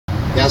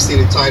Y'all see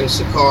the title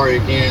Sakari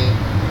again.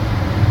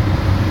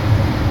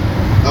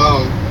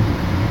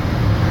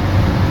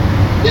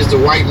 Is the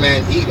white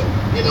man Edom?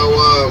 You know,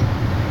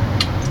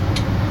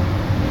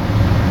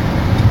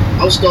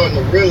 I'm starting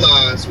to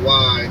realize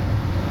why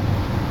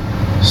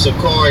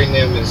Sakari and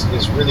them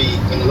is really,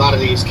 in a lot of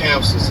these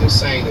campuses, is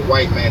saying the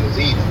white man is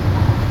Edom.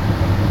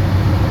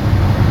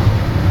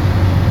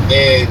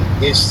 And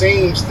it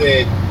seems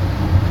that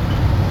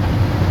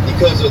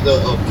because of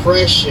the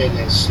oppression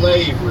and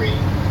slavery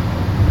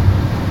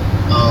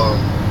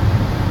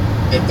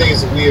and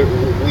things that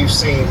we've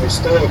seen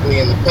historically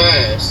in the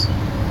past,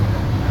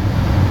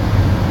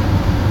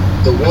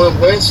 the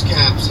One West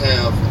camps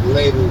have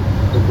labeled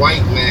the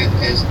white man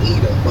as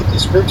Edom, but the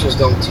scriptures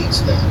don't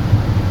teach that.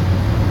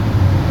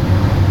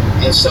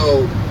 And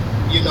so,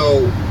 you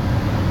know,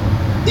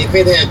 if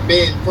it had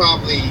been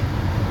probably,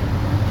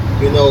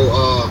 you know,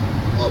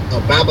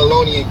 a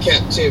Babylonian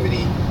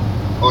captivity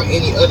or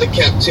any other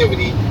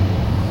captivity,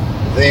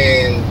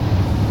 then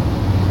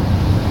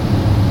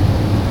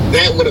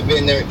that would have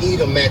been their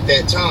Edom at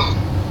that time.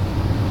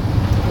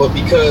 But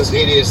because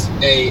it is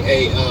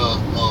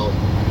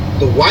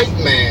the white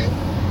man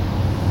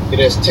that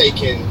has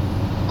taken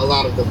a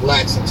lot of the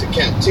blacks into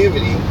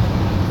captivity,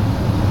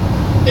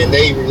 and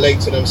they relate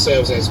to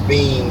themselves as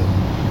being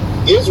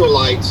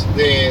Israelites,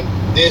 then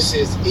this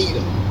is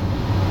Edom.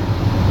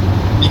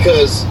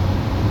 Because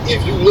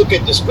if you look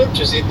at the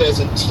scriptures, it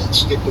doesn't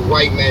teach that the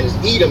white man is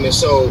Edom. And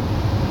so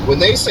when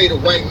they say the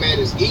white man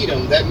is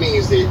Edom, that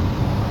means that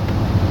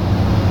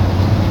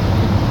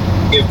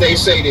if they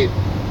say that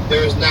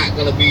there's not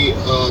going to be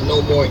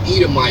no more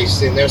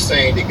Edomites, then they're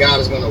saying that God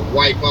is going to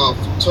wipe off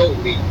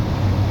totally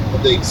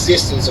the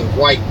existence of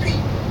white people.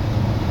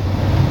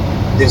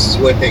 This is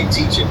what they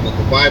teach it, but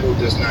the Bible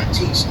does not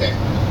teach that.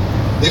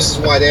 This is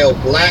why they'll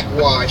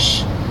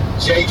blackwash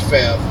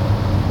Japheth.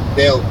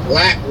 They'll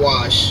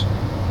blackwash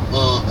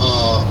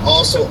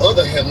also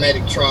other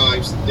Hamitic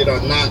tribes that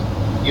are not,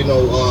 you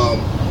know,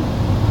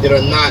 that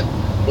are not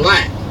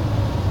black.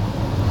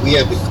 We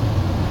have the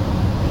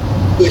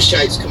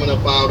Cushites coming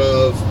up out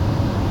of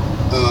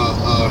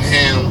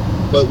Ham,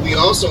 but we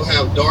also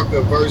have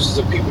darker versions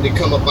of people that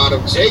come up out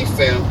of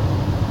Japheth,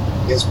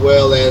 as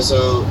well as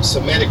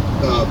Semitic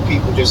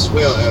people just as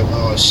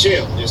well,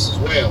 Shem just as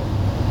well.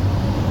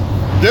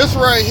 This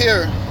right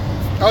here.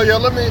 Oh yeah,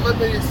 let me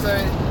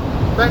say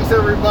thanks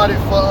everybody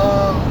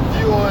for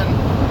viewing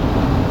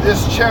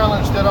this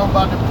challenge that I'm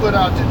about to put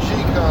out to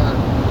G-Con.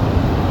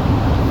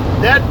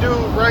 That dude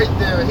right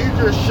there, he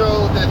just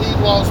showed that he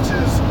lost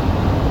his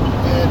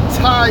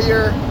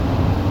entire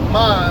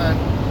mind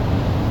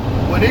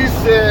when he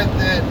said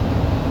that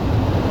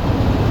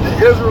the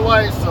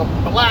Israelites are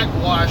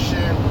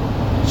blackwashing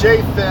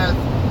Japheth,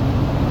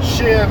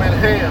 Shem, and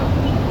Ham.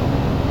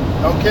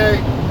 Okay,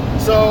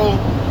 so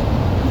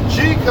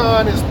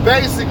G-Con is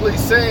basically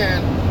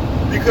saying,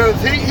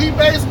 because he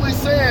basically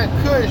saying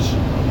Cush,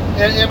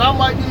 and I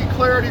might need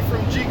clarity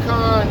from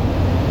G-Con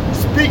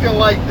speaking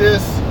like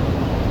this,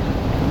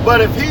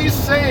 but if he's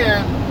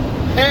saying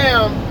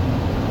Ham,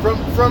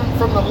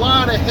 from the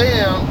line of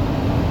Ham,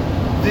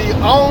 the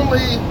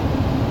only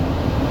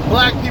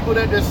black people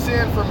that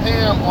descend from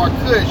Ham are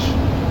Cush,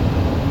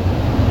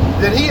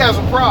 then he has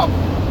a problem.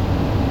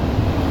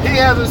 He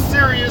has a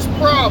serious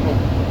problem.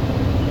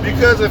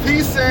 Because if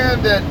he's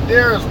saying that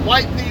there's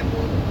white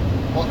people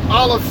or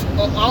olive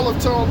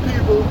tone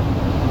people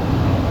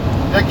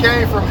that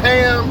came from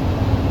Ham,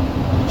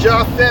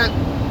 Japheth,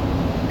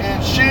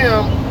 and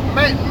Shem,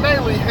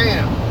 mainly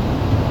Ham,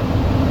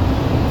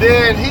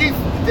 then he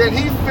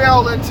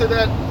fell into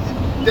that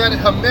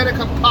Hamitic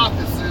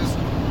hypothesis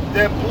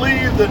that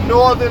believe the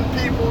northern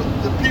people,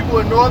 the people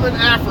in northern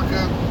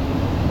Africa,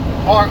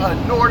 are a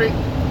Nordic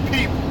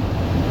people.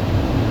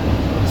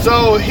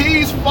 So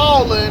he's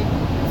fallen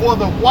for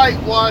the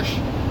whitewash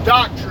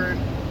doctrine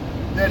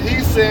that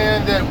he's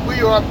saying that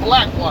we are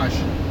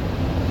blackwashing.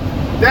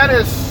 That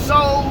is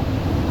so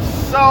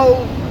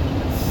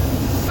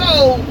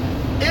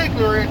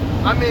ignorant.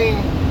 I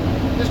mean,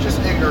 it's just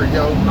ignorant,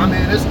 yo. I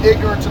mean, it's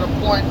ignorant to the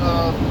point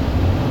of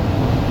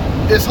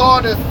it's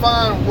hard to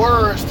find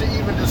words to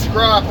even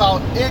describe how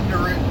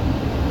ignorant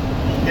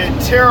and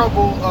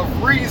terrible of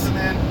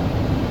reasoning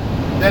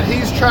that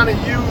he's trying to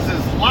use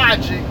as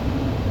logic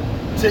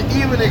to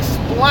even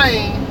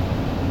explain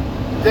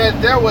that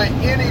there were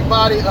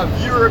anybody of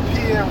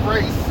European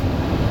race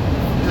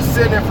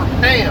descending from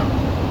Ham.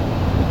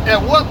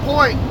 At what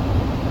point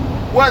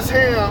was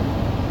Ham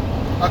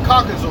a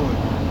Caucasoid?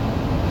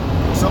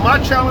 So my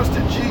challenge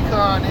to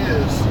G-Con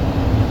is,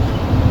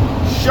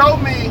 show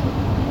me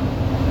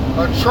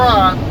a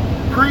tribe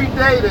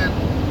predated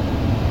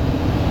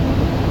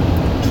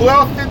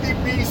 1250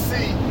 BC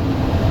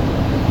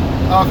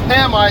of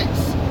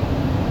Hamites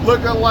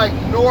looking like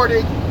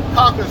Nordic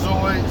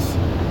Caucasoids.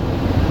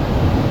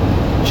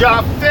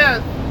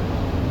 Japheth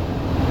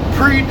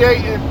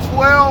predating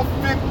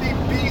 1250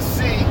 BC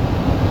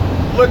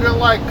looking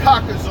like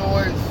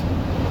Caucasoids,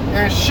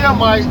 and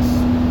Shemites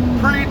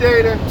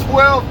predating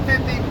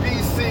 1250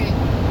 BC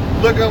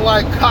looking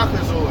like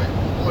Caucasoid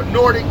or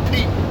Nordic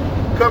people.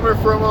 coming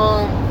from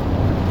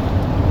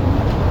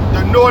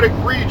the Nordic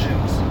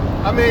regions.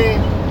 I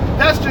mean,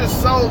 that's just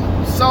so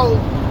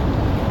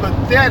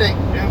pathetic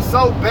and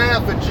so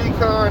bad for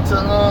G-Con to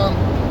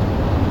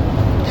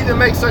even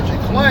make such a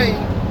claim.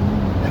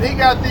 And he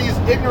got these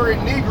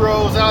ignorant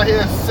Negroes out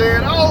here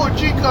saying, oh,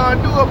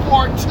 G-Con, do a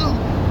part 2.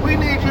 We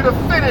need you to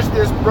finish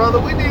this, brother.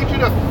 We need you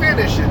to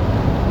finish it.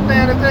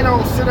 Man, if they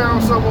don't sit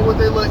down somewhere with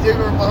their little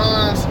ignorant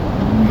behinds,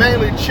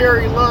 mainly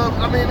Cherry Love,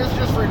 I mean, it's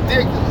just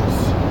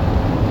ridiculous.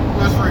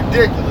 It's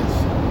ridiculous.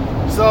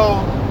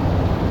 So,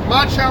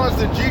 my challenge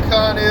to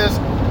G-Con is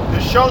to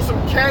show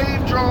some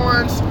cave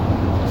drawings,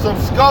 some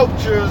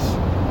sculptures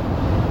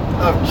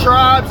of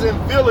tribes and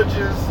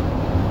villages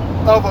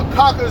of a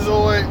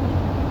Caucasoid,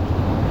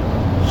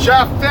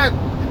 Japhethite,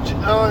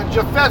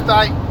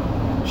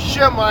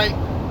 Shemite,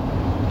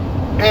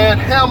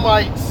 and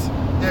Hamites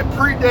that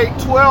predate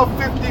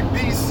 1250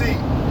 BC.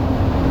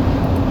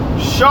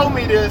 Show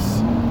me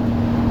this,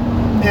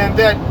 and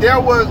that there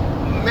was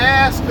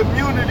mass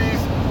communities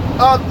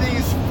of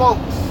these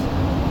folks.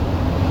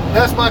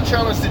 That's my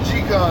challenge to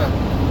G-Con.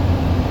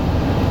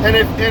 And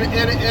if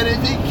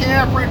he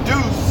can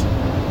produce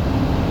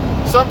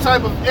some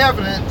type of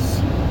evidence,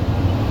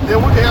 then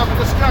we can have a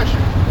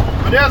discussion.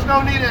 But there's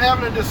no need in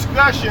having a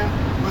discussion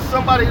with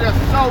somebody that's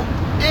so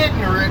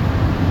ignorant,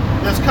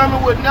 that's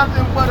coming with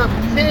nothing but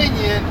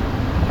opinion,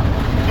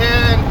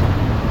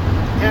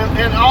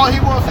 and all he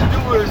wants to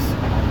do is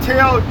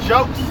tell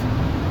jokes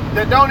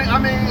that don't, I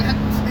mean,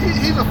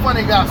 he's a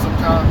funny guy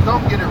sometimes,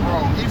 don't get it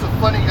wrong, he's a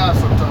funny guy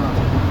sometimes.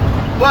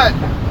 But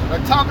a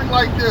topic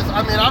like this,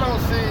 I mean, I don't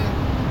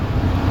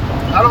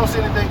see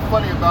anything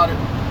funny about it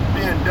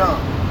being dumb.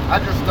 I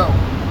just don't.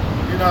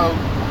 You know,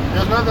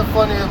 there's nothing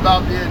funny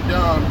about being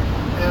dumb.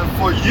 And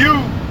for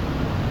you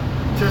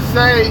to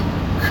say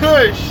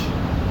Kush,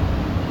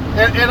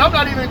 and I'm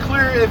not even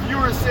clear if you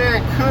were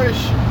saying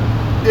Kush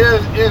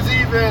is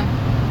even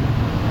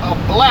a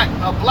black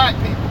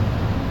people.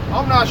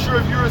 I'm not sure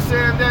if you were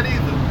saying that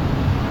either.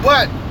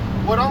 But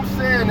what I'm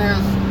saying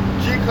is,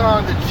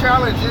 G-Con, the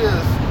challenge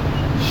is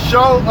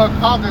show a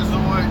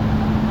Caucasoid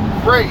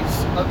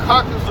race, a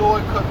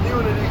Caucasoid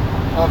community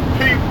of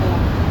people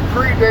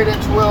predated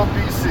 12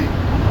 BC.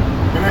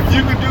 And if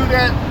you could do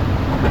that,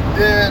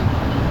 then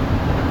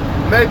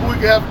maybe we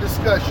can have a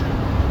discussion.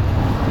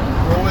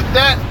 Well, with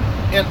that,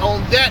 and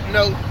on that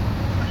note,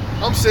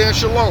 I'm saying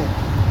shalom.